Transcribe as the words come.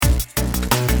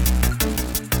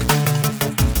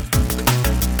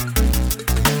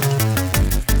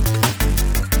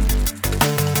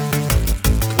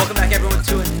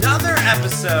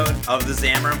of the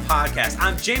Xamarin Podcast.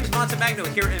 I'm James Montemagno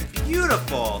here in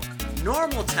beautiful,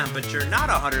 normal temperature, not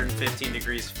 115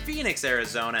 degrees, Phoenix,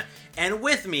 Arizona. And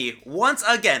with me, once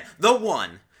again, the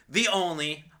one, the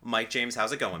only, Mike James.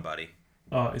 How's it going, buddy?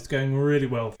 It's going really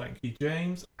well, thank you,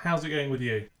 James. How's it going with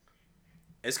you?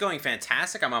 It's going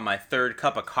fantastic. I'm on my third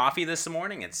cup of coffee this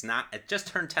morning. It just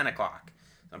turned 10 o'clock.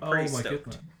 I'm pretty stoked.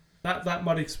 Goodness. That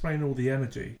might explain all the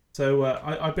energy. So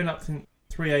I've been up since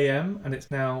 3 a.m. and it's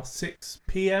now 6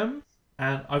 p.m.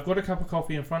 and I've got a cup of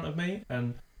coffee in front of me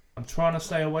and I'm trying to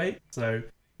stay awake. So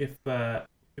if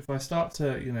I start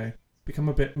to become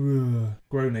a bit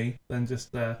groany, then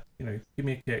just give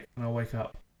me a kick and I'll wake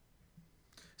up.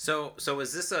 So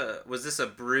was this a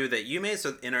brew that you made?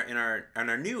 So in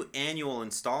our new annual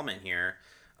installment here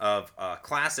of a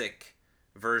classic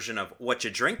version of What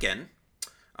You Drinkin'.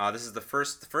 This is the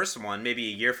first one. Maybe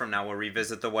a year from now we'll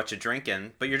revisit the What You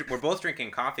Drinkin'. But we're both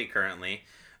drinking coffee currently.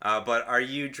 But are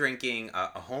you drinking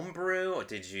a home brew? Or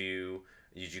did you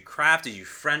craft? Did you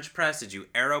French press? Did you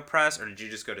AeroPress? Or did you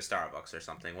just go to Starbucks or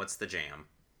something? What's the jam?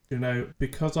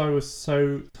 Because I was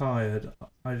so tired,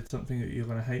 I did something that you're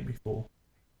going to hate me for.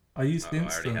 I used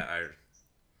instant.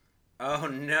 Oh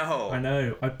no! I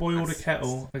know. I boiled a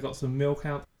kettle. I got some milk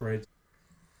out the fridge.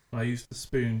 And I used a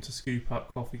spoon to scoop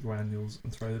up coffee granules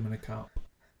and throw them in a cup.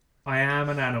 I am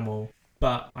an animal,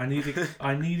 but I needed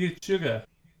sugar,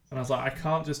 and I was like, I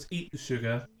can't just eat the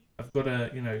sugar. I've got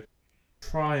to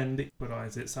try and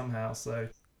liquidize it somehow. So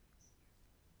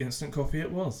instant coffee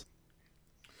it was.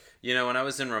 When I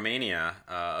was in Romania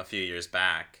a few years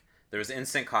back, there was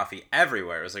instant coffee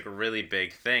everywhere. It was like a really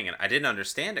big thing, and I didn't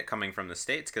understand it coming from the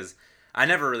States because I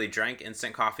never really drank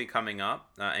instant coffee coming up,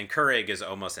 and Keurig is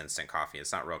almost instant coffee.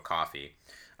 It's not real coffee,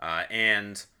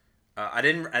 and I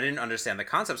didn't understand the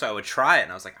concept, so I would try it,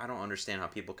 and I was like, I don't understand how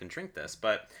people can drink this.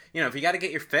 But if you got to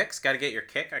get your fix, got to get your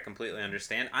kick, I completely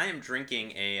understand. I am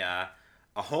drinking a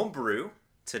home brew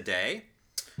today.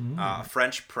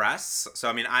 French press. So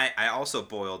I also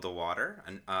boiled the water,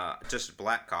 and just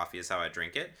black coffee is how I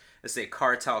drink it. It's a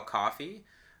Cartel Coffee,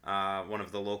 one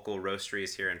of the local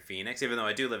roasteries here in Phoenix. Even though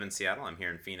I do live in Seattle, I'm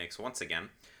here in Phoenix once again,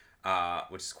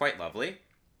 which is quite lovely.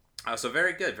 So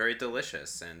very good, very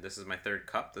delicious, and this is my third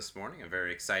cup this morning. I'm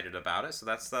very excited about it. So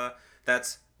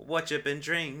that's what you've been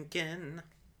drinking.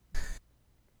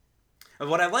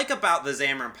 What I like about the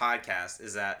Xamarin Podcast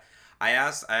is that I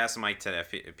asked Mike today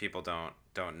if people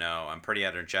don't know, I'm pretty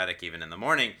energetic even in the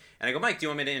morning. And I go, Mike, do you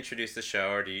want me to introduce the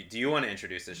show, or do you want to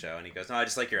introduce the show? And he goes, no, I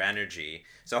just like your energy.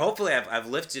 So hopefully I've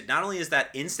lifted, not only is that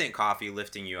instant coffee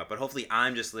lifting you up, but hopefully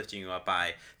I'm just lifting you up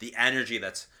by the energy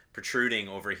that's protruding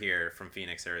over here from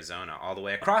Phoenix, Arizona, all the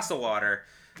way across the water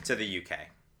to the UK.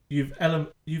 You've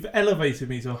elevated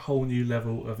me to a whole new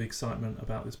level of excitement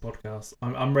about this podcast.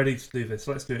 I'm ready to do this.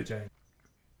 Let's do it, James.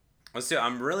 Let's do it.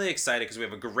 I'm really excited because we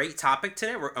have a great topic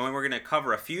today. We're going to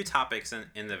cover a few topics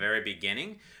in the very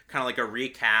beginning, kind of like a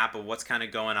recap of what's kind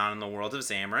of going on in the world of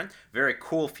Xamarin. Very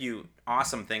cool, few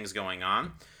awesome things going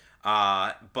on.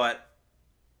 But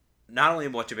not only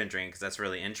what you've been drinking, because that's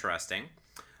really interesting,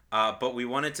 but we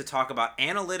wanted to talk about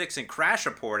analytics and crash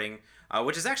reporting,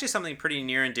 which is actually something pretty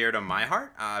near and dear to my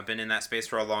heart. I've been in that space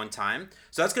for a long time.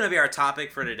 So that's going to be our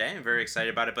topic for today. I'm very excited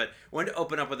about it. But I wanted to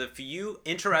open up with a few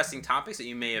interesting topics that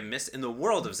you may have missed in the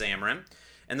world of Xamarin.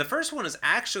 And the first one is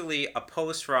actually a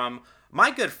post from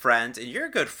my good friend and your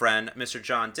good friend, Mr.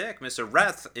 John Dick, Mr.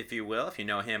 Reth, if you will, if you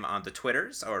know him on the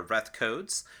Twitters or Reth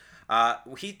Codes.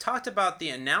 He talked about the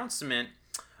announcement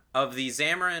of the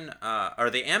Xamarin, or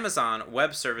the Amazon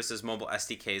Web Services mobile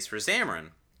SDKs for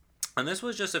Xamarin. And this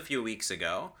was just a few weeks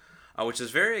ago, which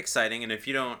is very exciting. And if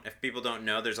people don't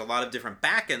know, there's a lot of different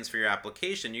backends for your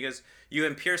application. You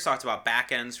and Pierce talked about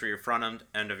backends for your front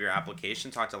end of your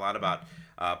application. Talked a lot about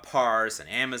Parse and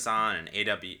Amazon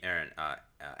and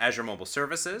Azure Mobile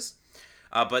Services.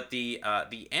 But the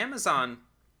Amazon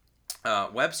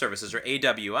Web Services, or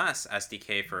AWS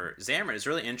SDK for Xamarin, is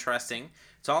really interesting.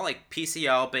 It's all like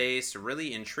PCL based,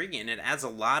 really intriguing, and it adds a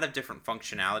lot of different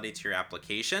functionality to your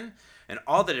application and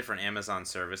all the different Amazon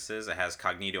services. It has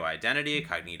Cognito Identity,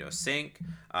 Cognito Sync,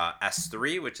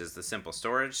 S3, which is the simple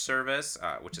storage service,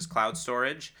 which is cloud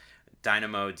storage,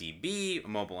 DynamoDB,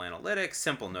 mobile analytics,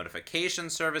 simple notification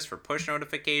service for push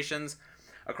notifications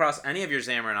across any of your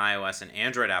Xamarin iOS and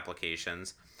Android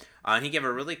applications. And he gave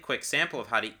a really quick sample of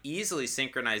how to easily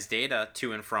synchronize data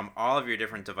to and from all of your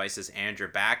different devices and your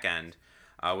backend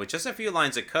with just a few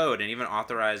lines of code, and even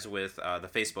authorize with the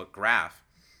Facebook Graph,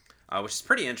 which is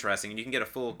pretty interesting. And you can get a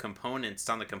full components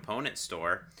on the component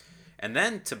store. And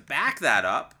then to back that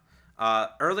up,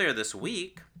 earlier this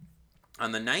week,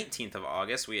 on the 19th of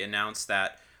August, we announced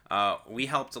that we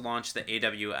helped launch the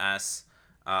AWS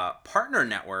partner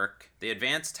network, the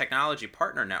Advanced Technology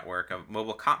Partner Network of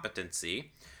Mobile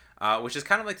Competency, which is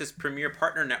kind of like this premier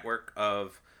partner network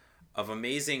of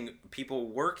amazing people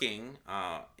working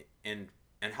and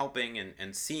helping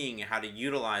and seeing how to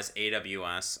utilize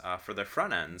AWS for their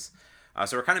front ends.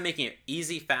 So we're kind of making it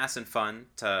easy, fast, and fun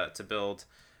to build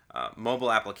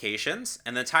mobile applications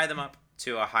and then tie them up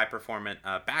to a high-performant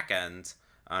back end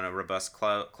on a robust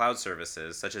cloud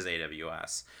services such as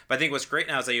AWS. But I think what's great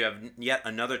now is that you have yet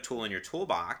another tool in your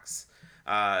toolbox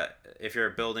if you're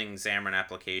building Xamarin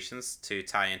applications to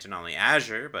tie into not only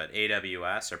Azure, but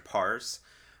AWS or Parse.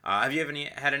 Have you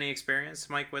had any experience,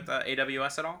 Mike, with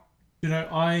AWS at all? You know,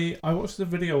 I watched a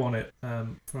video on it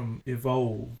from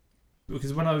Evolve,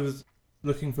 because when I was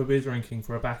looking for bid ranking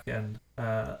for a backend,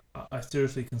 I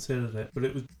seriously considered it, but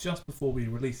it was just before we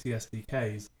released the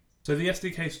SDKs. So the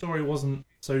SDK story wasn't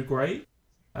so great.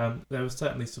 There was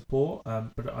certainly support,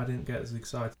 but I didn't get as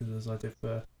excited as I did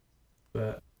for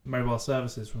mobile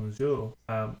services from Azure.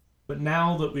 But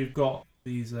now that we've got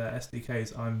these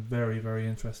SDKs, I'm very, very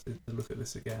interested to look at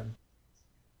this again.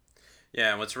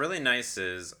 Yeah, and what's really nice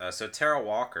is, so Tara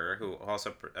Walker, who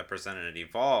also presented at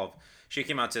Evolve, she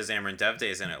came out to Xamarin Dev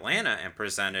Days in Atlanta and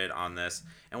presented on this.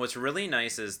 And what's really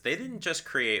nice is they didn't just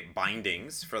create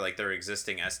bindings for like their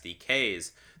existing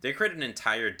SDKs, they created an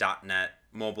entire .NET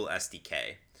mobile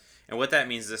SDK. And what that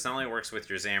means is this not only works with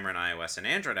your Xamarin iOS and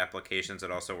Android applications,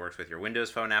 it also works with your Windows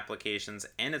Phone applications,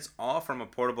 and it's all from a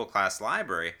portable class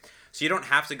library. So you don't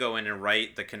have to go in and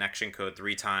write the connection code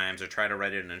 3 times or try to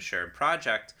write it in a shared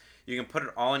project. You can put it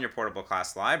all in your portable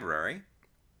class library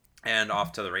and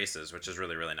off to the races, which is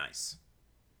really, really nice.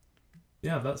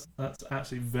 Yeah, that's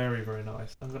actually very, very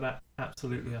nice. I'm gonna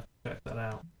absolutely have to check that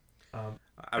out.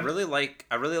 I really like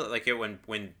it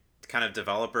when kind of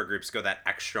developer groups go that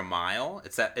extra mile.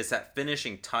 It's that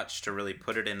finishing touch to really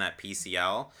put it in that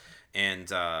PCL,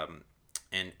 and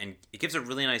it gives a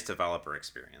really nice developer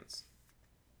experience.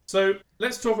 So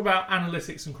let's talk about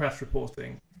analytics and crash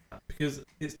reporting, because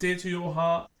it's dear to your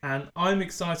heart, and I'm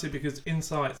excited because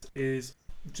Insights is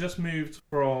just moved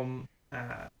from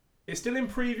it's still in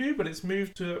preview, but it's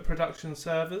moved to production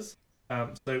servers.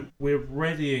 So we're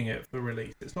readying it for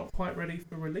release. It's not quite ready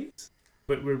for release,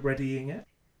 but we're readying it.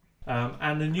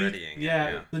 And the new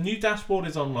the new dashboard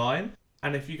is online,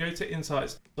 and if you go to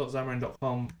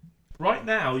insights.xamarin.com right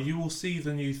now, you will see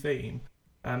the new theme.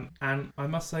 And I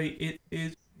must say it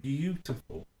is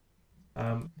beautiful.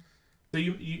 So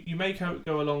you may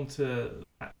go along to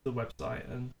the website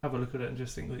and have a look at it and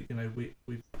just think that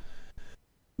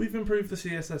we've improved the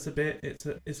CSS a bit.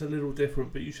 It's a little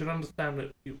different, but you should understand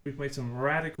that we've made some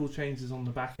radical changes on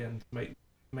the back end to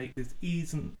make this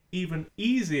even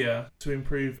easier to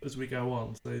improve as we go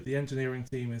on. So the engineering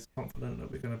team is confident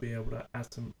that we're going to be able to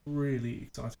add some really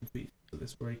exciting features to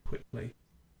this very quickly.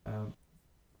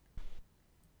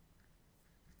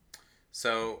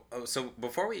 So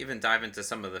before we even dive into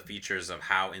some of the features of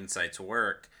how Insights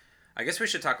work, I guess we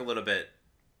should talk a little bit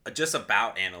just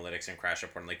about analytics and crash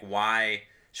reporting. Like, why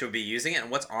should we be using it,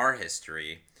 and what's our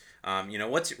history?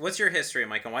 What's your history,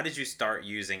 Mike, and why did you start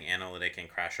using analytic and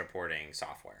crash reporting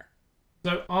software?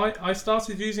 So I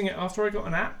started using it after I got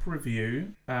an app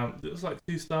review that was like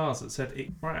 2 stars that said it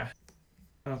crashed.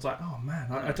 And I was like, oh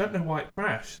man, I don't know why it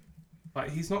crashed.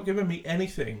 Like, he's not giving me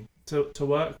anything to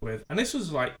work with. And this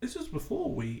was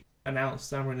before we announced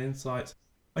Xamarin Insights.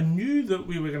 I knew that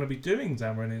we were going to be doing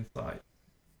Xamarin Insights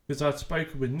because I'd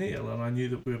spoken with Neil and I knew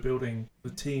that we were building the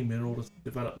team in order to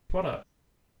develop the product.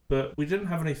 But we didn't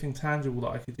have anything tangible that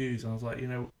I could use. And I was like,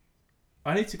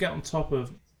 I need to get on top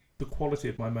of the quality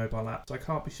of my mobile apps. I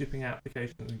can't be shipping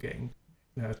applications and getting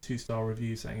a 2-star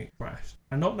review saying it crashed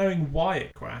and not knowing why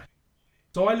it crashed.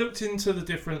 So I looked into the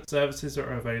different services that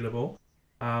are available,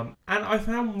 and I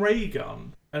found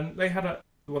Raygun, and they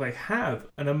have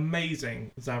an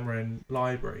amazing Xamarin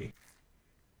library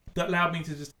that allowed me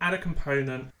to just add a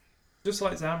component, just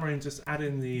like Xamarin, just add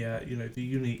in the the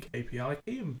unique API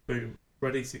key, and boom,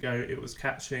 ready to go. It was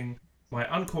catching my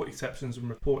uncaught exceptions and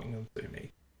reporting them to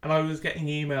me. And I was getting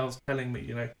emails telling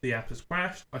me, the app has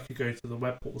crashed. I could go to the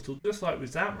web portal, just like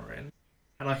with Xamarin,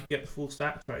 and I could get the full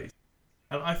stack trace.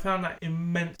 And I found that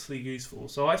immensely useful.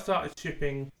 So I started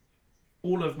shipping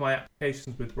all of my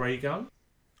applications with Raygun.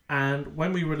 And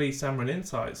when we released Xamarin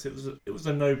Insights, it was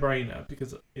a no-brainer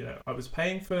because I was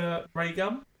paying for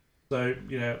Raygun, so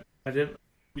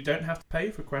we don't have to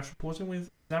pay for crash reporting with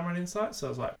Xamarin Insights. So I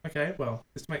was like, okay, well,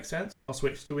 this makes sense. I'll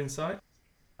switch to Insight.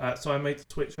 So I made the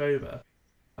switch over.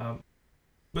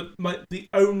 But the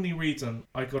only reason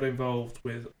I got involved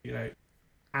with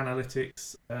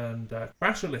analytics and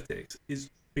crash analytics is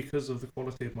because of the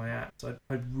quality of my apps,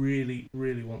 I really,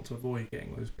 really want to avoid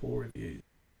getting those poor reviews.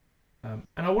 And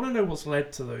I want to know what's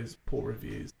led to those poor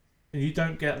reviews. And you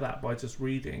don't get that by just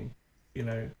reading,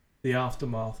 the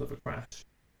aftermath of a crash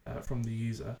from the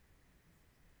user.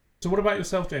 So what about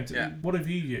yourself, James? Yeah. What have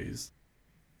you used?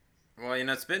 Well,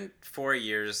 it's been 4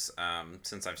 years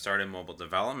since I've started mobile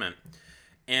development.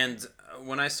 And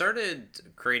when I started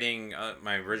creating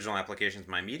my original applications,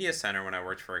 my media center, when I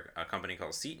worked for a company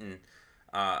called Seaton,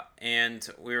 and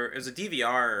it was a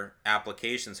DVR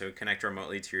application, so it would connect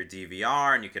remotely to your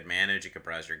DVR, and you could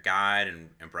browse your guide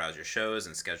and browse your shows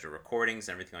and schedule recordings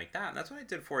and everything like that. And that's what I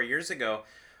did 4 years ago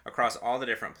across all the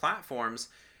different platforms.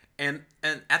 And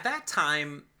at that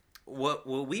time, what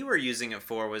we were using it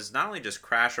for was not only just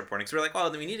crash reporting. So we're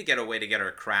like, we need to get a way to get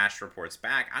our crash reports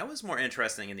back. I was more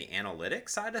interested in the analytics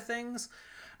side of things.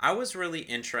 I was really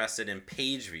interested in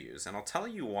page views, and I'll tell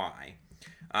you why.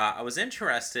 I was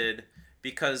interested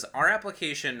because our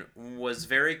application was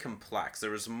very complex.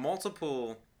 There was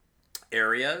multiple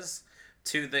areas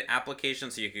to the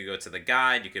application, so you could go to the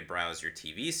guide, you could browse your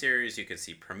TV series, you could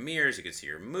see premieres, you could see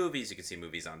your movies, you could see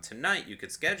movies on tonight, you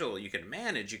could schedule, you could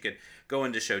manage, you could go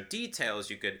into show details,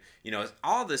 you could,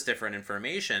 all this different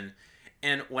information.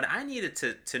 And what I needed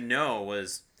to know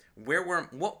was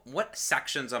what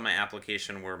sections of my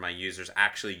application were my users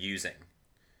actually using.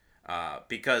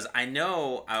 Because I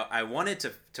know I wanted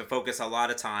to focus a lot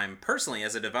of time personally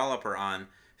as a developer on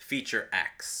feature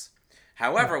X.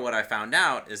 However, what I found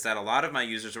out is that a lot of my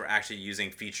users were actually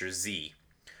using feature Z,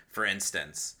 for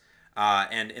instance.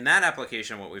 And in that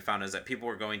application, what we found is that people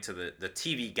were going to the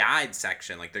TV guide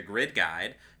section, like the grid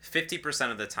guide, 50%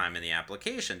 of the time in the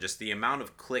application, just the amount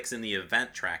of clicks in the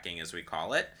event tracking, as we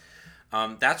call it.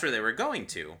 That's where they were going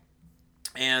to.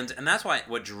 And that's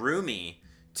what drew me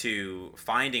to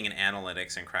finding an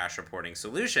analytics and crash reporting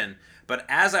solution. But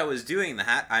as I was doing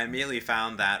that, I immediately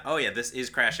found that, this is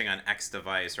crashing on X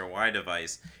device or Y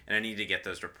device, and I need to get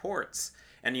those reports.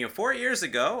 And 4 years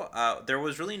ago, there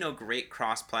was really no great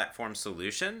cross-platform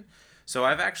solution. So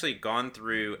I've actually gone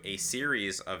through a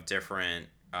series of different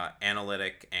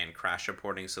analytic and crash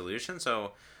reporting solutions.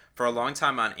 So for a long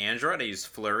time on Android, I used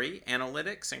Flurry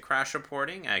Analytics and Crash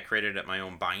Reporting. I created my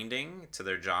own binding to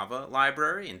their Java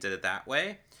library and did it that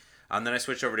way. Then I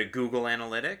switched over to Google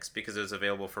Analytics because it was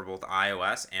available for both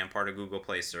iOS and part of Google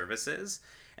Play services.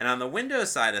 And on the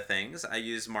Windows side of things, I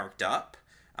used Marked Up,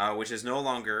 which is no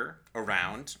longer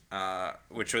around,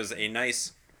 which was a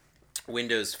nice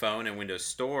Windows Phone and Windows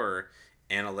Store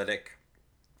analytic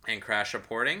and crash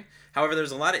reporting. However,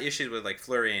 there's a lot of issues with like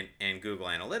Flurry and Google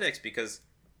Analytics because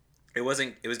it was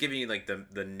giving you like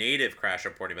the native crash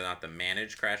reporting, but not the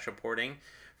managed crash reporting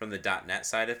from the .NET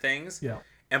side of things. Yeah.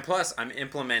 And plus, I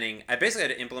basically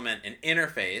had to implement an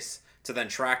interface to then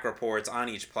track reports on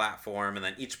each platform, and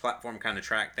then each platform kind of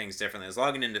tracked things differently. I was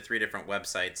logging into 3 different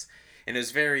websites, and it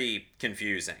was very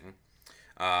confusing.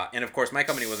 And of course, my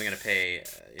company wasn't going to pay,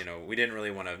 we didn't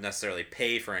really want to necessarily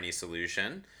pay for any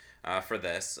solution for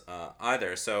this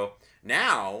either. So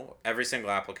now, every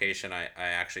single application I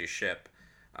actually ship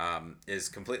is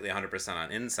completely 100%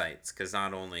 on Insights, because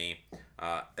not only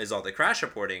is all the crash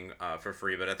reporting for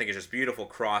free, but I think it's just beautiful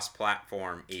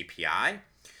cross-platform API.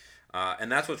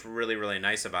 And that's what's really, really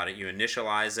nice about it. You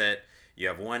initialize it. You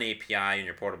have one API in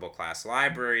your portable class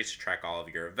libraries to track all of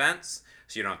your events.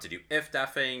 So you don't have to do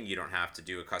if-defing. You don't have to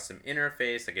do a custom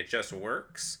interface. Like, it just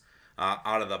works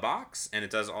out of the box, and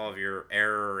it does all of your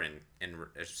error and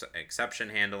exception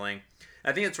handling.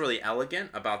 I think it's really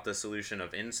elegant about the solution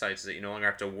of Insights that you no longer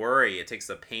have to worry. It takes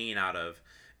the pain out of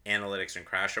analytics and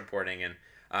crash reporting. And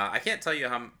I can't tell you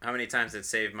how many times it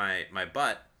saved my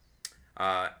butt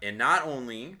in not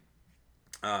only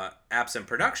apps in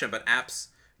production, but apps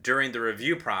during the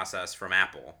review process from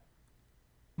Apple,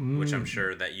 which I'm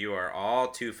sure that you are all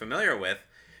too familiar with.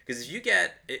 Because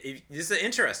this is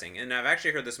interesting, and I've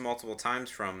actually heard this multiple times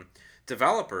from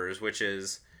developers, which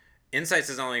is Insights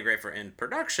is not only great for in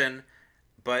production,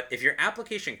 but if your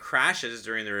application crashes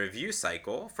during the review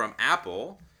cycle from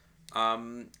Apple,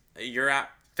 your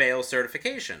app fails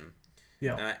certification.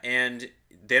 Yeah. And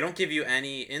they don't give you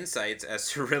any insights as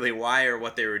to really why or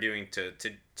what they were doing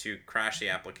to crash the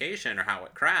application or how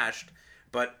it crashed.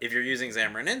 But if you're using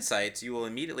Xamarin Insights, you will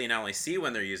immediately not only see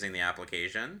when they're using the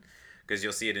application, because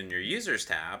you'll see it in your users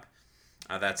tab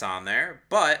that's on there,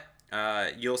 but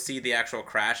you'll see the actual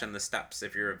crash and the steps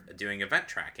if you're doing event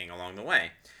tracking along the way.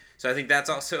 So I think that's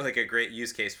also like a great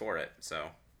use case for it. So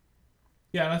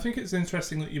yeah, and I think it's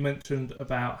interesting that you mentioned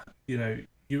about, you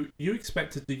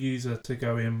expected the user to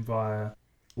go in via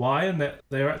Y, and that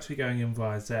they're actually going in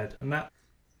via Z. And that's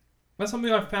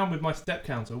something I've found with my step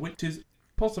counter, which is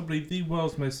possibly the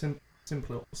world's most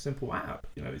simple app.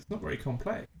 It's not very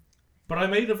complex. But I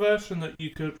made a version that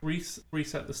you could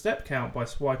reset the step count by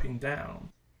swiping down,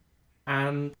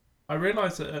 and I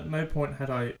realised that at no point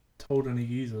had I told any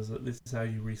users that this is how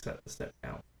you reset the step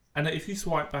count. And that if you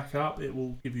swipe back up, it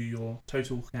will give you your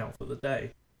total count for the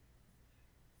day.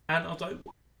 And I was like,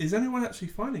 is anyone actually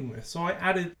finding this? So I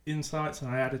added insights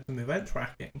and I added some event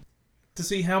tracking to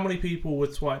see how many people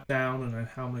would swipe down and then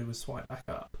how many would swipe back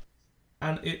up.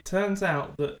 And it turns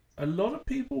out that a lot of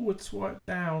people would swipe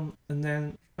down and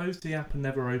then close the app and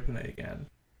never open it again.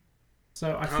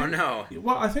 So I think,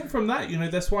 well, I think from that,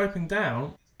 they're swiping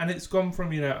down and it's gone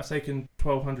from, I've taken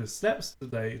 1,200 steps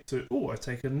today to, I've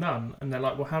taken none. And they're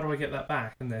like, well, how do I get that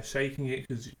back? And they're shaking it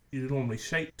because you normally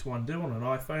shake to undo on an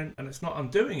iPhone and it's not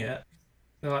undoing it.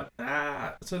 They're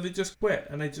like, so they just quit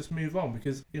and they just move on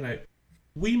because,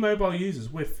 we mobile users,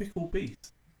 we're fickle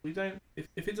beasts. We don't,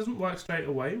 if it doesn't work straight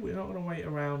away, we're not going to wait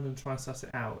around and try and suss it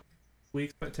out. We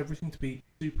expect everything to be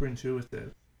super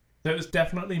intuitive. So it was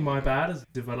definitely my bad as a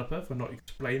developer for not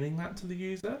explaining that to the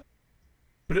user.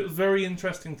 But it was very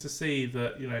interesting to see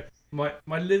that,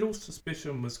 my little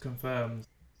suspicion was confirmed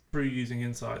through using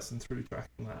insights and through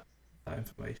tracking that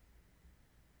information.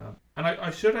 And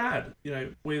I should add,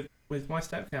 with my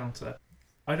step counter,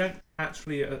 I don't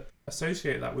actually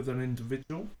associate that with an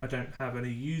individual. I don't have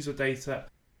any user data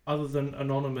other than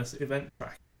anonymous event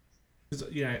tracking. Because,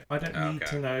 I don't need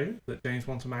to know that James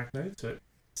Montemagno took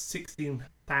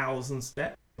 16,000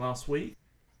 steps last week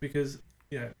because,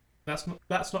 that's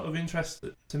not of interest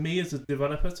to me as a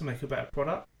developer to make a better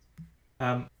product.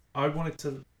 I wanted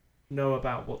to know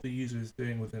about what the user is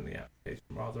doing within the application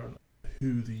rather than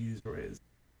who the user is.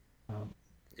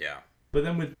 But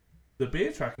then with the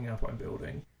beer tracking app I'm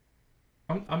building,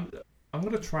 I'm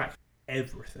going to track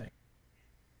everything.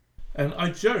 And I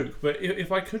joke, but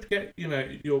if I could get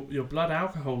your blood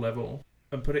alcohol level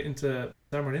and put it into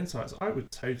Xamarin Insights, I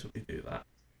would totally do that.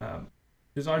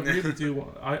 Because I really do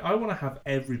want. I want to have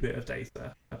every bit of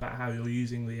data about how you're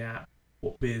using the app,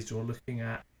 what beers you're looking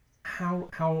at, how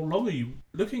long are you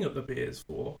looking at the beers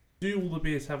for. Do all the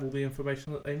beers have all the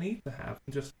information that they need to have,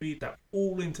 and just feed that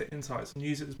all into Insights and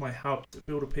use it as my hub to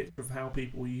build a picture of how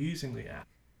people are using the app.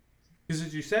 Because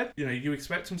as you said, you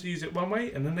expect them to use it one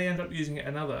way, and then they end up using it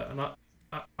another. And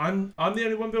I'm the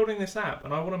only one building this app,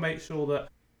 and I want to make sure that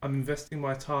I'm investing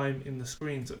my time in the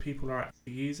screens that people are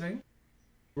actually using,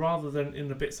 rather than in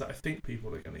the bits that I think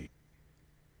people are going to use.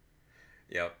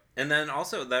 Yep. And then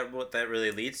also what that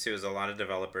really leads to is a lot of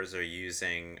developers are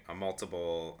using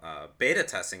multiple beta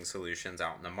testing solutions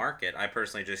out in the market. I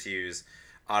personally just use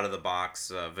out of the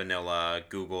box vanilla the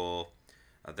Google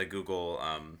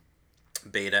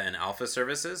beta and alpha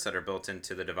services that are built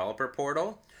into the developer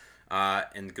portal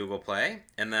in Google Play.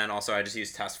 And then also I just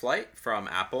use TestFlight from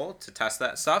Apple to test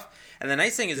that stuff. And the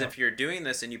nice thing is if you're doing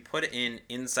this and you put in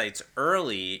insights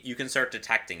early, you can start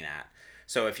detecting that.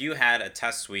 So if you had a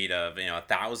test suite of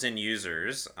 1,000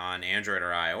 users on Android or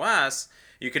iOS,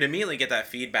 you could immediately get that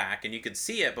feedback and you could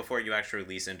see it before you actually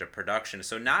release into production.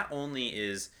 So not only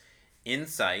is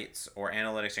insights or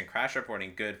analytics and crash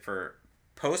reporting good for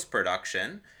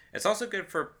post-production, it's also good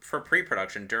for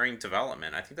pre-production during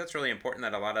development. I think that's really important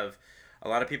that a lot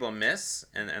of people miss,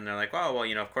 and they're like, well,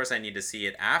 of course I need to see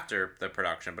it after the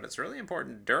production, but it's really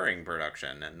important during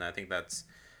production, and I think that's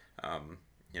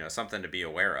something to be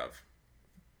aware of.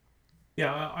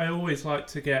 Yeah, I always like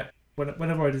to get,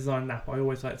 whenever I design an app, I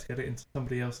always like to get it into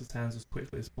somebody else's hands as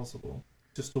quickly as possible,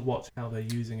 just to watch how they're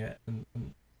using it. And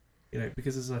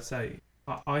because as I say,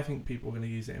 I think people are going to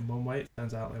use it in one way. It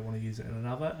turns out they want to use it in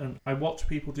another. And I watch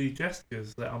people do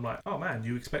gestures that I'm like, oh man,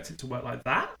 you expect it to work like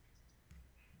that?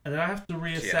 And then I have to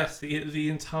reassess the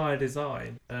entire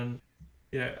design. And,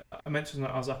 I mentioned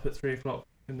that I was up at 3 o'clock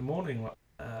in the morning,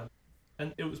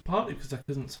 and it was partly because I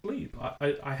couldn't sleep.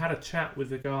 I had a chat with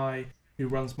the guy who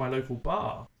runs my local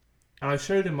bar, and I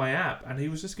showed him my app, and he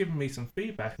was just giving me some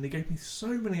feedback, and he gave me so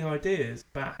many ideas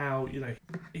about how,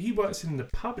 he works in the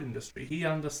pub industry. He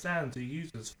understands the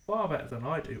users far better than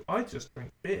I do. I just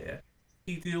drink beer.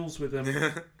 He deals with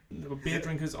beer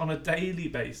drinkers on a daily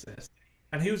basis,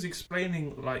 and he was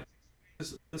explaining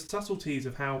the subtleties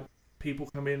of how people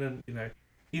come in, and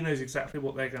he knows exactly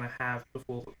what they're going to have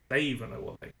before they even know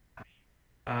what they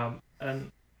have.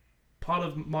 And part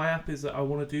of my app is that I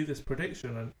want to do this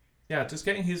prediction, and just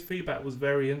getting his feedback was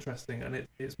very interesting, and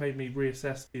it's made me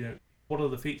reassess what are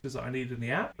the features that I need in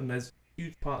the app, and there's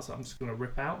huge parts that I'm just going to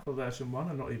rip out for version 1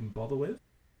 and not even bother with,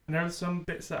 and there are some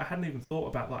bits that I hadn't even thought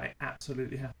about that I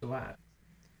absolutely have to add.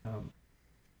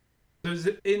 There's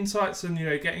insights and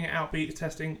getting it out, beta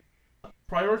testing.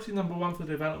 Priority number 1 for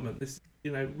development. This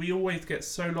we always get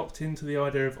so locked into the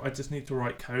idea of I just need to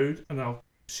write code and I'll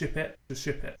ship it.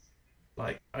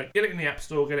 Like, I get it in the App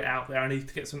Store, get it out there. I need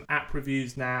to get some app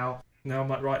reviews now. Now I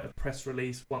might write a press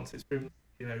release once it's been,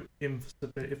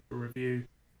 submitted for review.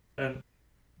 And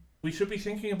we should be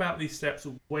thinking about these steps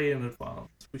way in advance.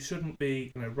 We shouldn't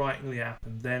be, writing the app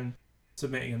and then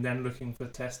submitting and then looking for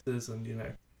testers. And,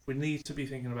 we need to be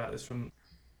thinking about this from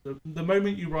the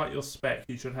moment you write your spec.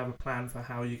 You should have a plan for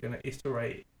how you're going to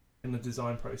iterate in the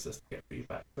design process to get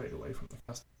feedback straight away from the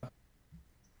customer.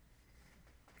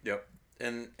 Yep.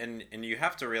 And you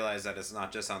have to realize that it's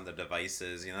not just on the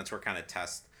devices. That's where kind of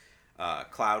test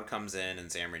cloud comes in, and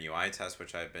Xamarin UI test,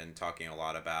 which I've been talking a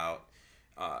lot about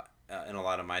in a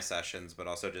lot of my sessions, but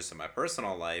also just in my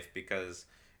personal life, because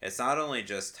it's not only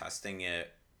just testing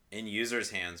it in users'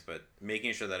 hands, but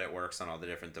making sure that it works on all the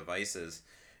different devices.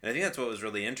 And I think that's what was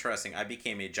really interesting. I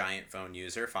became a Giant Phone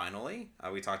user finally.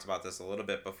 We talked about this a little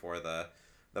bit before the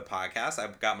podcast.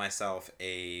 I've got myself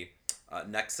a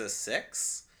Nexus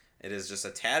 6. It is just a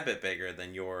tad bit bigger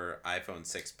than your iPhone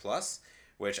 6 Plus,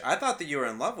 which I thought that you were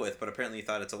in love with, but apparently you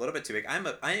thought it's a little bit too big. I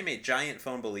am a giant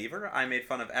phone believer. I made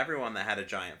fun of everyone that had a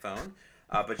giant phone,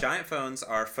 but giant phones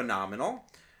are phenomenal.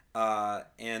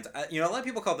 And a lot of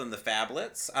people call them the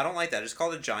phablets. I don't like that. I just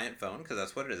call it a giant phone because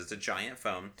that's what it is. It's a giant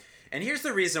phone. And here's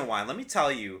the reason why. Let me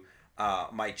tell you,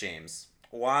 Mike James,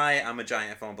 why I'm a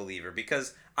giant phone believer.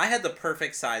 Because I had the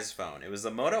perfect size phone. It was the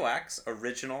Moto X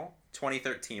original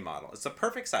 2013 model. It's the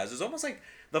perfect size. It was almost like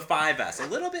the 5S, a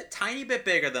little bit, tiny bit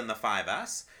bigger than the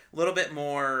 5S, a little bit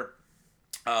more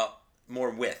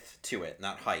width to it,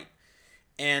 not height.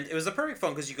 And it was a perfect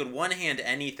phone because you could one hand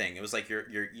anything. It was like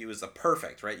it was a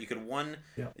perfect, right? You could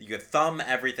you could thumb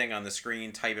everything on the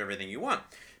screen, type everything you want.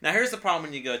 Now here's the problem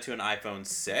when you go to an iPhone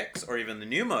 6 or even the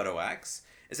new Moto X,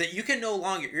 is that you can no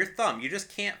longer, your thumb, you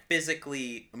just can't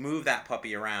physically move that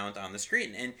puppy around on the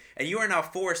screen. And you are now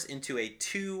forced into a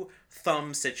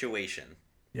 2-thumb situation.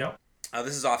 Yep.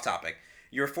 This is off topic.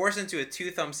 You're forced into a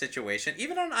 2-thumb situation,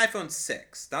 even on an iPhone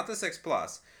 6, not the 6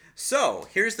 Plus. So,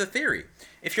 here's the theory.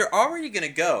 If you're already going to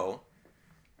go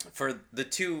for the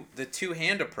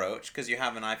two-hand approach, because you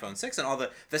have an iPhone 6 and all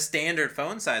the standard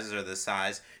phone sizes are this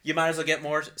size, you might as well get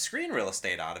more screen real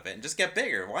estate out of it and just get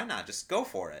bigger. Why not? Just go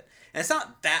for it. And it's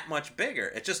not that much bigger.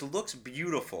 It just looks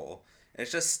beautiful.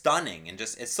 It's just stunning, and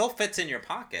it still fits in your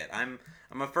pocket. I'm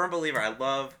a firm believer.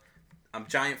 I'm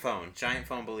giant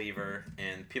phone believer,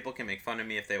 and people can make fun of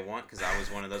me if they want because I was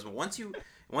one of those. But once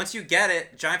you get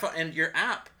it, giant phone, and your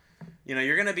app,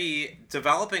 you're going to be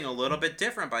developing a little bit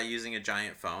different by using a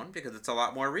giant phone because it's a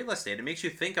lot more real estate. It makes you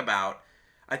think about,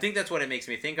 I think that's what it makes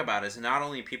me think about, is not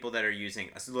only people that are using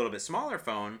a little bit smaller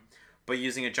phone, but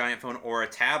using a giant phone or a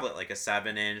tablet like a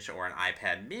 7-inch or an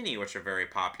iPad mini, which are very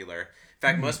popular. In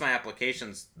fact, most of my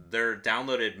applications, they're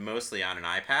downloaded mostly on an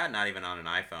iPad, not even on an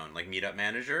iPhone, like Meetup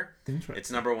Manager. Its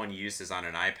number one use is on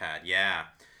an iPad, yeah.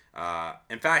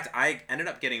 In fact, I ended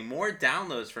up getting more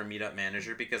downloads for Meetup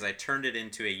Manager because I turned it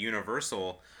into a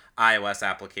universal iOS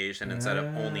application instead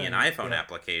of only an iPhone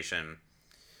application.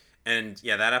 And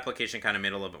yeah, that application kind of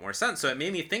made a little bit more sense. So it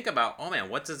made me think about, oh man,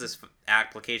 what does this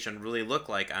application really look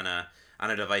like on a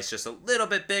device just a little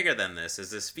bit bigger than this? Is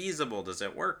this feasible? Does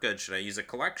it work good? Should I use a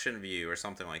collection view or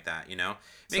something like that? It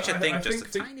makes you think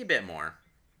just a tiny bit more.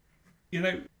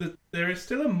 There is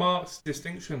still a marked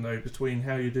distinction, though, between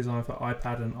how you design for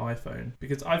iPad and iPhone.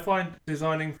 Because I find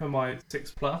designing for my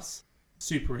 6 Plus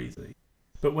super easy.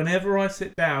 But whenever I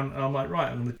sit down and I'm like,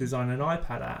 right, I'm going to design an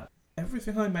iPad app,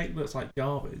 everything I make looks like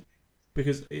garbage.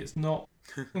 Because it's not...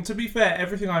 And to be fair,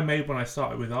 everything I made when I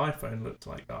started with iPhone looked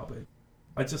like garbage.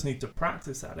 I just need to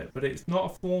practice at it. But it's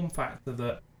not a form factor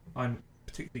that I'm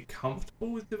particularly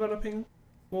comfortable with developing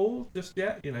for just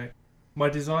yet, My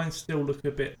designs still look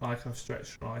a bit like I've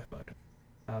stretched an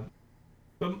iPhone.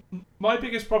 But my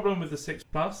biggest problem with the 6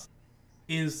 Plus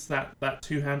is that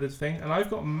two-handed thing. And I've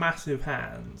got massive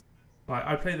hands. Like,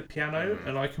 I play the piano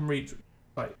and I can reach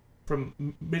like from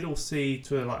middle C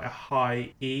to like a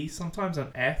high E, sometimes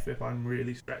an F if I'm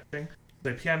really stretching.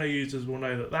 So piano users will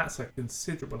know that that's a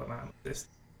considerable amount of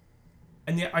distance.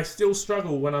 And yet I still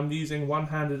struggle when I'm using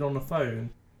one-handed on the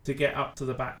phone to get up to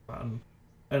the back button.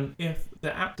 And if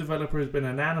the app developer has been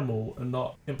an animal and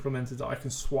not implemented that I can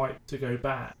swipe to go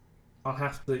back, I'll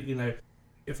have to,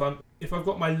 if I've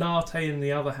got my latte in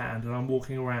the other hand and I'm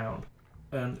walking around,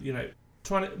 and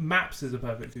Maps is a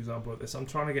perfect example of this. I'm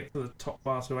trying to get to the top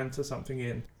bar to enter something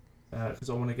in because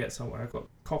I want to get somewhere. I've got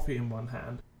coffee in one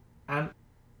hand, and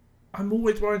I'm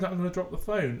always worried that I'm going to drop the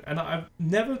phone. And I've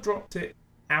never dropped it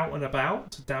out and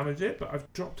about to damage it, but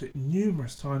I've dropped it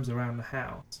numerous times around the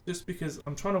house just because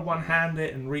I'm trying to one-hand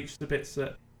it and reach the bits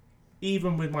that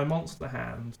even with my monster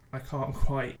hand, I can't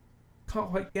quite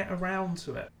get around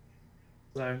to it.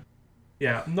 So,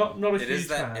 yeah, not a huge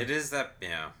fan. It is that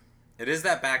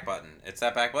back button. It's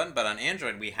that back button, but on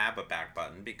Android we have a back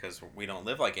button because we don't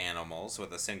live like animals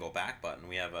with a single back button.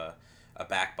 We have a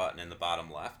back button in the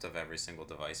bottom left of every single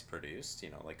device produced,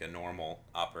 like a normal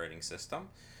operating system.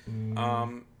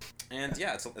 And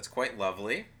yeah, it's quite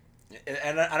lovely.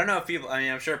 And I don't know if people,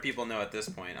 I'm sure people know at this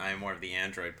point, I am more of the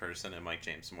Android person and Mike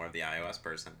James more of the iOS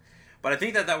person. But I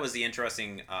think that was the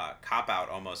interesting cop-out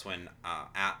almost when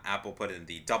Apple put in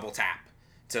the double tap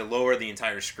to lower the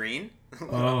entire screen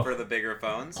for the bigger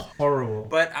phones. Horrible.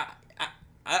 But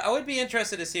I would be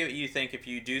interested to see what you think if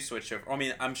you do switch.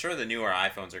 I'm sure the newer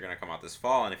iPhones are going to come out this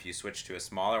fall, and if you switch to a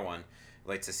smaller one, I'd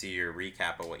like to see your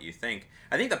recap of what you think.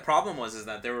 I think the problem is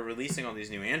that they were releasing all these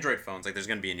new Android phones. Like there's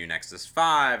going to be a new Nexus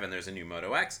 5 and there's a new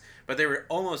Moto X, but they were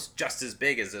almost just as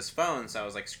big as this phone. So I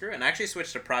was like, screw it. And I actually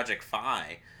switched to Project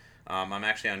Fi. I'm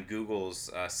actually on Google's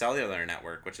cellular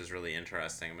network, which is really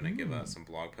interesting. I'm going to give some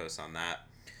blog posts on that,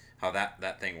 how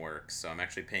that thing works. So I'm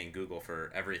actually paying Google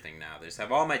for everything now. They just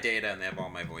have all my data and they have all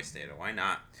my voice data. Why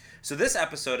not? So this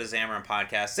episode of Xamarin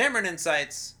Podcast, Xamarin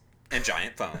Insights and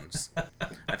Giant Phones.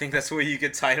 I think that's what you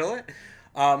could title it.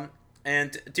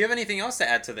 And do you have anything else to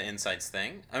add to the Insights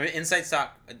thing? I mean,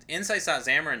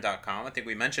 insights.xamarin.com, I think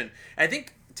we mentioned. I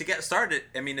think to get started,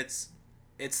 it's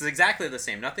exactly the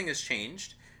same. Nothing has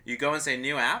changed. You go and say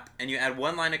new app, and you add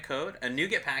one line of code, a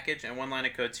NuGet package, and one line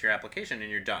of code to your application, and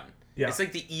you're done. Yeah. It's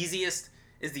like the easiest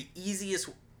thing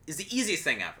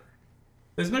ever.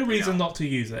 There's no reason not to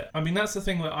use it. I mean, that's the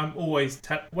thing that I'm always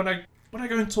when I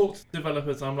go and talk to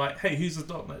developers, I'm like, hey, who's a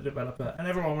 .NET developer? And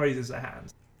everyone raises their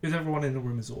hands because everyone in the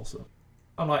room is awesome.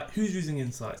 I'm like, who's using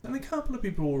Insights? And a couple of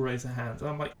people will raise their hands.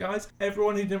 And I'm like, guys,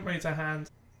 everyone who didn't raise their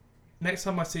hand, next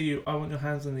time I see you, I want your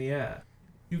hands in the air.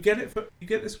 You get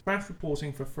this crash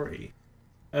reporting for free.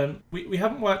 We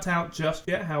haven't worked out just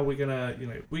yet how we're gonna,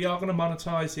 we are gonna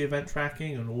monetize the event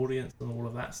tracking and audience and all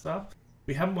of that stuff.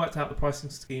 We haven't worked out the pricing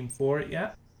scheme for it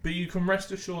yet, but you can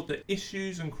rest assured that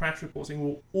issues and crash reporting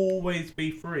will always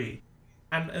be free.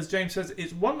 And as James says,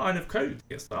 it's one line of code to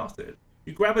get started.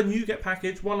 You grab a NuGet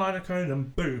package, one line of code,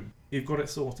 and boom, you've got it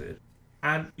sorted.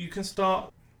 And you can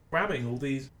start grabbing all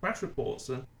these crash reports.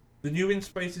 And the new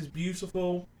interface is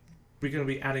beautiful. We're going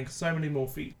to be adding so many more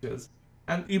features.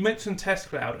 And you mentioned Test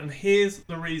Cloud, and here's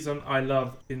the reason I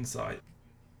love Insight.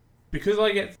 Because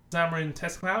I get Xamarin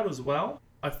Test Cloud as well,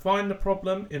 I find the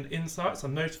problem in Insights,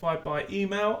 I'm notified by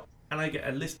email, and I get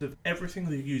a list of everything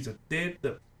the user did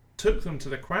that took them to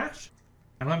the crash,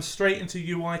 and I'm straight into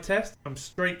UI test. I'm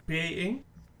straight creating,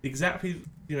 exactly,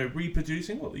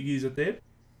 reproducing what the user did.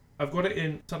 I've got it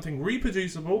in something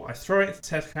reproducible. I throw it into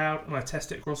Test Cloud and I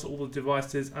test it across all the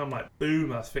devices. And I'm like,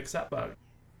 boom, let's fix that bug.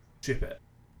 Ship it.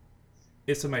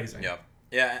 It's amazing. Yep.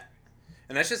 Yeah.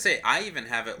 And I should say, I even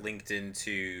have it linked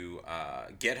into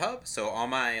GitHub. So all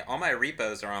my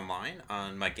repos are online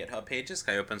on my GitHub pages.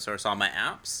 I open source all my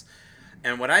apps.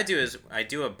 And what I do is I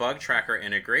do a bug tracker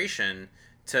integration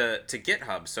to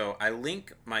GitHub. So I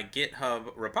link my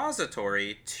GitHub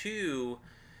repository to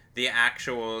the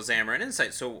actual Xamarin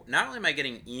Insight. So not only am I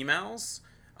getting emails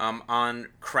on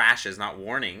crashes, not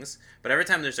warnings, but every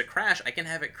time there's a crash, I can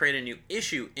have it create a new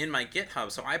issue in my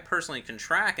GitHub. So I personally can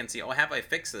track and see, have I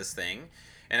fixed this thing?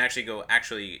 And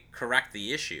actually correct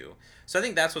the issue. So I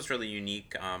think that's what's really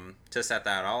unique to set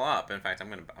that all up. In fact,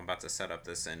 I'm about to set up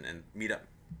this in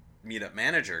Meetup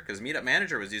Manager, because Meetup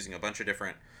Manager was using a bunch of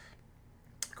different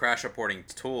crash reporting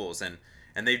tools, and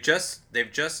they've just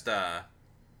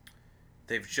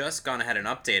gone ahead and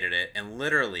updated it, and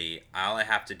literally all I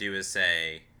have to do is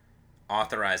say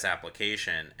authorize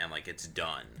application, and it's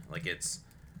done. It's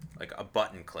like a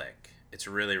button click. It's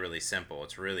really, really simple.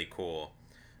 It's really cool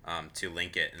to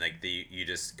link it, and you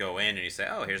just go in and you say,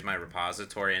 oh, here's my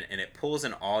repository, and it pulls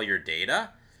in all your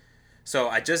data. So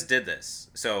I just did this.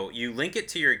 So you link it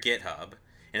to your GitHub,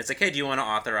 and it's like, hey, do you want to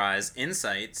authorize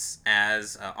Insights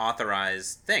as an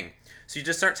authorized thing? So you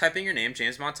just start typing your name,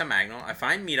 James Montemagno. I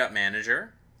find Meetup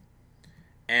Manager,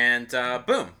 and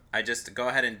boom, I just go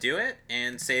ahead and do it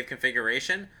and save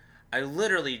configuration. I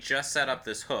literally just set up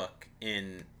this hook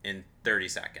in 30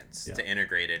 seconds to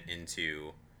integrate it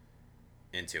into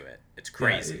it. It's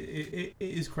crazy. Yeah, it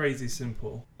is crazy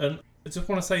simple. And I just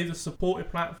want to say the supported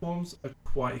platforms are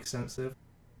quite extensive.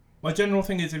 My general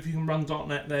thing is if you can run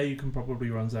 .NET there, you can probably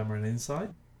run Xamarin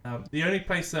Insight. The only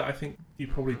place that I think you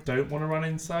probably don't want to run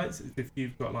Insights is if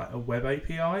you've got a web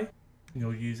API and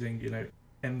you're using,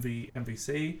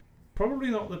 MVC. probably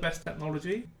not the best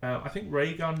technology. I think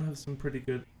Raygun has some pretty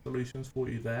good solutions for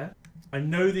you there. I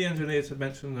know the engineers have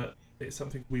mentioned that it's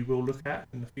something we will look at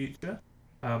in the future.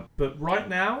 But right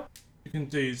now, you can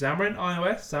do Xamarin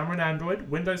iOS, Xamarin Android,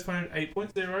 Windows Phone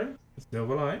 8.0,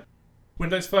 Silverlight,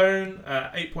 Windows Phone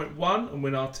 8.1 and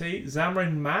WinRT,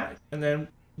 Xamarin Mac, and then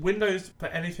Windows for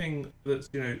anything that's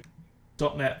 .NET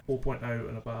 4.0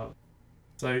 and above.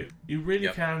 So you really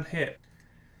can hit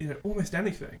almost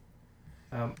anything,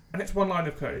 and it's one line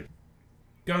of code.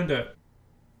 Go and do it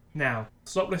now.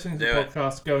 Stop listening to the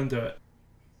podcast. Go and do it.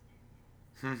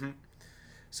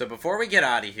 So before we get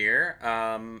out of here,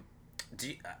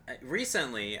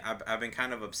 recently I've been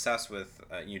kind of obsessed with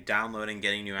downloading,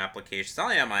 getting new applications. Not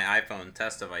only on my iPhone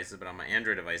test devices, but on my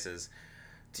Android devices.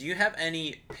 Do you have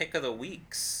any pick of the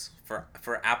weeks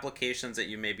for applications that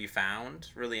you maybe found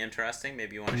really interesting?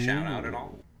 Maybe you want to shout out at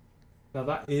all? Now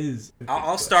that is.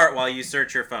 I'll start while you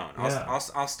search your phone. Yeah.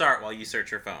 I'll start while you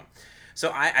search your phone.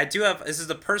 So I do have. This is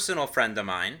a personal friend of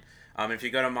mine. If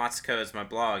you go to Mott's Codes, my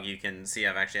blog, you can see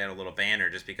I've actually had a little banner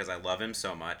just because I love him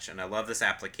so much and I love this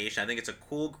application. I think it's a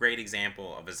cool, great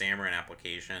example of a Xamarin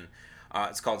application.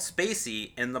 It's called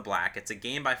Spacey in the Black. It's a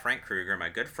game by Frank Krueger, my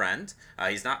good friend.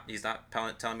 He's not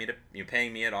telling me to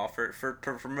paying me at all for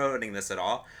promoting this at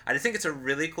all. I just think it's a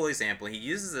really cool example. He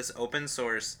uses this open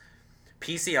source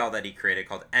PCL that he created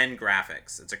called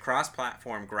nGraphics. It's a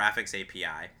cross-platform graphics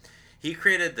API. He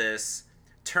created this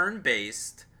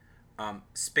turn-based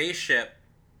spaceship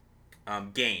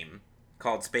game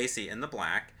called Spacey in the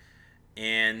Black,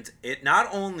 and it not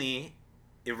only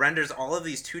renders all of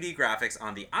these 2D graphics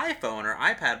on the iPhone or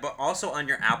iPad, but also on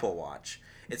your Apple Watch.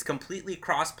 It's completely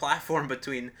cross-platform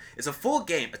between. It's a full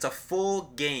game. It's a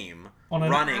full game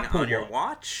running on your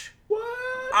watch.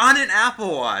 What? On an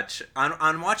Apple Watch on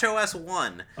WatchOS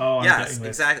 1. Oh, yes,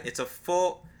 exactly. It's a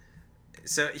full.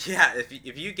 So yeah, if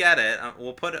you get it,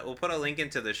 we'll put a link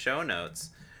into the show notes.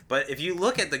 But if you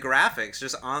look at the graphics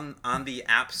just on the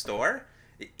App Store,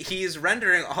 he's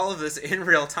rendering all of this in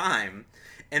real time,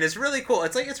 and it's really cool.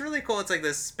 It's really cool. It's like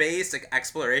this space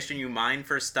exploration. You mine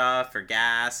for stuff, for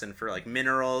gas, and for like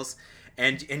minerals,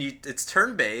 and it's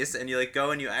turn based, and you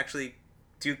go and you actually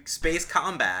do space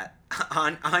combat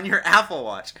on your Apple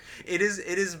Watch. It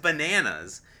is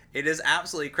bananas. It is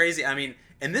absolutely crazy. I mean.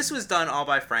 And this was done all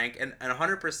by Frank and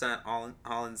 100% all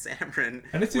in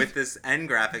Xamarin with this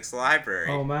nGraphics library.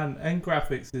 Oh man,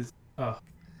 nGraphics is...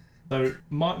 So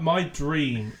my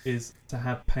dream is to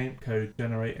have paint code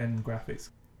generate nGraphics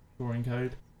drawing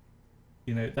code.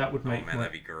 That would make...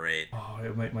 that'd be great. Oh, it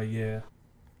would make my year.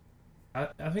 I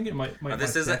think it might make my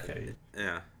decade.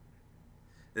 Yeah.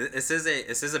 This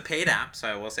is a paid app, so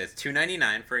I will say it's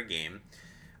 $2.99 for a game.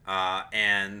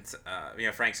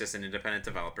 Frank's just an independent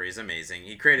developer. He's amazing.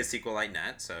 He created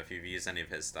SQLite.net, so if you've used any of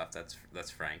his stuff, that's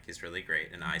Frank. He's really great.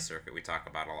 And iCircuit we talk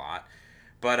about a lot.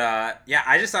 But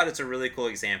I just thought it's a really cool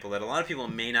example that a lot of people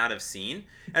may not have seen.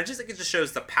 And I just think it just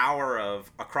shows the power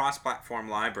of a cross-platform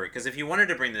library. Because if you wanted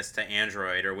to bring this to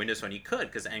Android or Windows Phone, you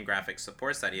could, because nGraphics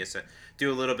supports that. He has to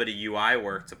do a little bit of UI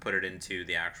work to put it into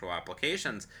the actual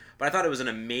applications. But I thought it was an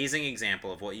amazing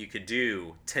example of what you could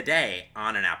do today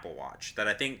on an Apple Watch that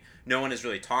I think no one has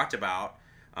really talked about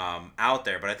out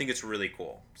there. But I think it's really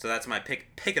cool. So that's my pick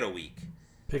of the week.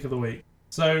 Pick of the week.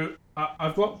 So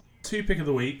I've got... two pick of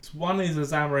the weeks. One is a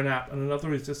Xamarin app, and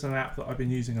another is just an app that I've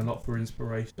been using a lot for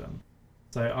inspiration.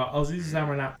 So I'll use the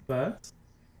Xamarin app first.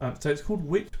 So it's called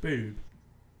Witch Boob.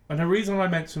 And the reason I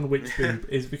mention Witch Boob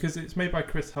is because it's made by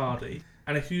Chris Hardy.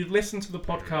 And if you listened to the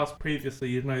podcast previously,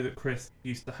 you'd know that Chris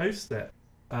used to host it.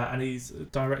 And he's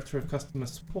Director of Customer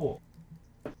Support.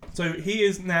 So he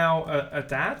is now a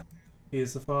dad. He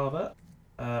is the father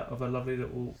of a lovely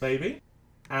little baby.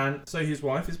 And so his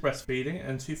wife is breastfeeding,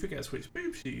 and she forgets which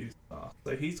boob she used last.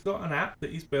 So he's got an app that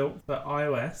he's built for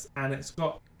iOS, and it's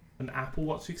got an Apple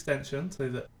Watch extension, so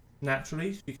that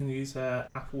naturally she can use her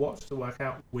Apple Watch to work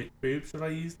out which boob should I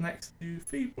use next to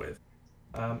feed with.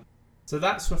 So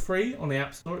that's for free on the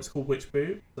App Store. It's called Witch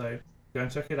Boob, so go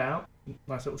and check it out.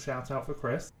 Nice little shout out for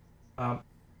Chris. But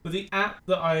the app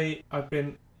that I've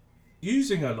been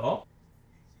using a lot,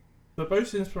 for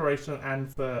both inspiration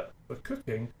and for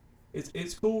cooking,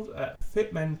 it's called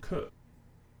Fit Men Cook,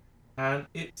 and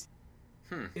it's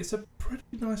a pretty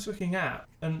nice looking app.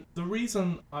 And the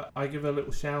reason I give a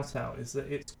little shout out is that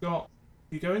it's got,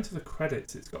 if you go into the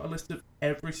credits, it's got a list of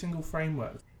every single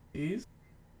framework you use.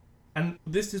 And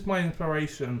this is my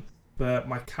inspiration for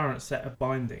my current set of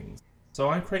bindings. So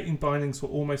I'm creating bindings for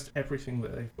almost everything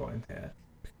that they've got in here.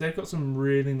 They've got some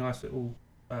really nice little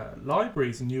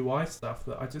libraries and UI stuff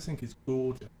that I just think is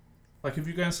gorgeous. Like if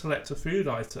you go and select a food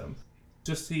item,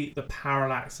 just see the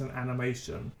parallax and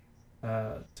animation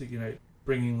to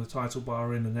bringing the title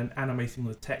bar in and then animating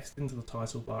the text into the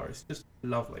title bar. It's just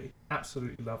lovely.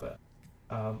 Absolutely love it.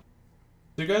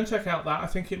 So go and check out that. I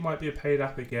think it might be a paid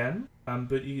app again,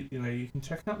 but you can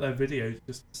check out their videos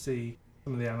just to see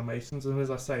some of the animations. And as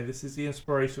I say, this is the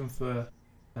inspiration for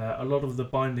a lot of the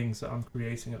bindings that I'm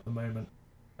creating at the moment.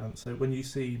 So when you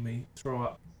see me throw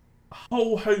up a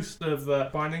whole host of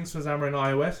bindings for Xamarin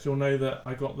iOS, you'll know that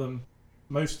I got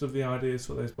most of the ideas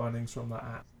for those bindings from that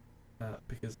app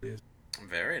because it is.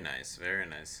 Very nice, very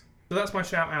nice. So that's my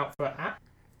shout out for app.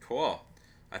 Cool.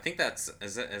 I think that's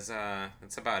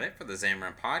about it for the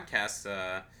Xamarin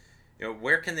podcast.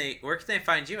 Where can they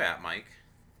find you at, Mike?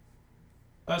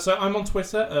 So I'm on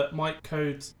Twitter at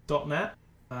mikecodes.net,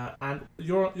 and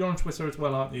you're on Twitter as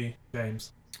well, aren't you,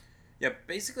 James? Yeah,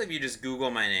 basically if you just Google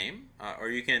my name, or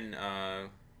you can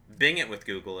Bing it with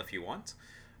Google if you want,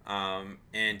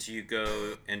 and you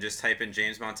go and just type in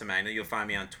James Montemagno, you'll find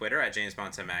me on Twitter at James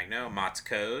Montemagno. Mott's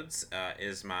Codes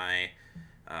is my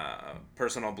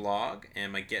personal blog,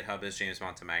 and my GitHub is James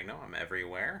Montemagno. I'm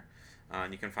everywhere,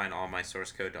 and you can find all my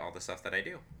source code to all the stuff that I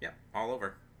do. Yep, all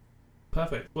over.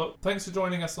 Perfect. Well, thanks for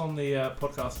joining us on the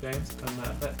podcast, James, and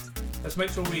let's make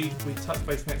sure we touch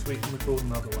base next week and record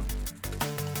another one.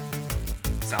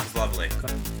 Sounds lovely.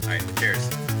 All right,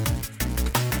 cheers.